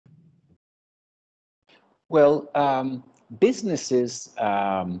Well, businesses,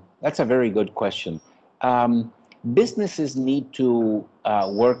 that's a very good question. Um, Businesses need to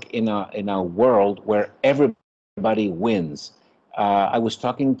work in a world where everybody wins. I'm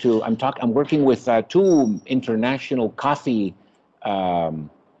working with two international coffee um,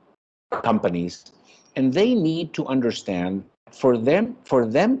 companies, and they need to understand that for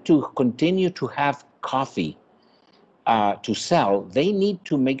them to continue to have coffee to sell, they need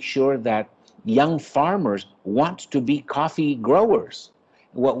to make sure that young farmers want to be coffee growers.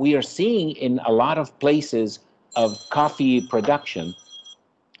 What we are seeing in a lot of places of coffee production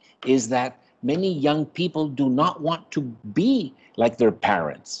is that many young people do not want to be like their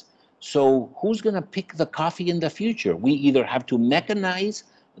parents. So who's going to pick the coffee in the future? We either have to mechanize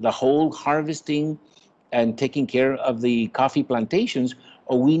the whole harvesting and taking care of the coffee plantations,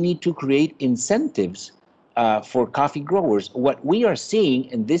 or we need to create incentives for coffee growers. What we are seeing,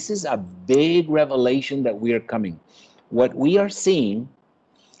 and this is a big revelation that we are coming, what we are seeing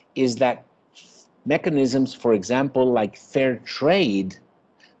is that mechanisms, for example, like fair trade,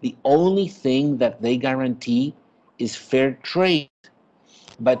 the only thing that they guarantee is fair trade.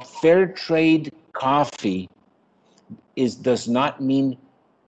 But fair trade coffee does not mean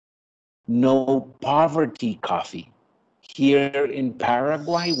no poverty coffee. Here in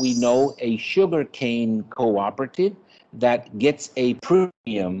Paraguay, we know a sugarcane cooperative that gets a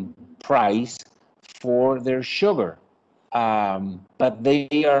premium price for their sugar, but they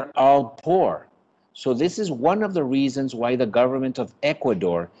are all poor. So this is one of the reasons why the government of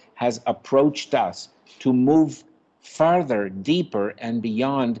Ecuador has approached us to move farther, deeper, and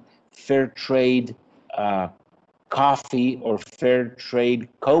beyond fair trade uh, coffee or fair trade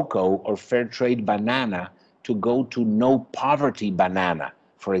cocoa or fair trade banana to go to no poverty banana,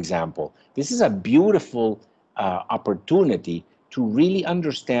 for example. This is a beautiful opportunity to really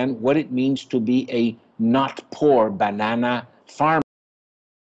understand what it means to be a not poor banana farmer.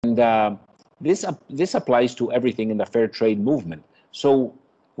 And this applies to everything in the fair trade movement. So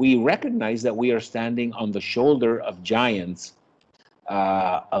we recognize that we are standing on the shoulder of giants,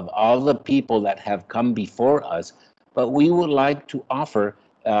 of all the people that have come before us, but we would like to offer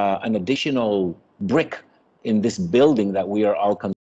an additional brick in this building that we are all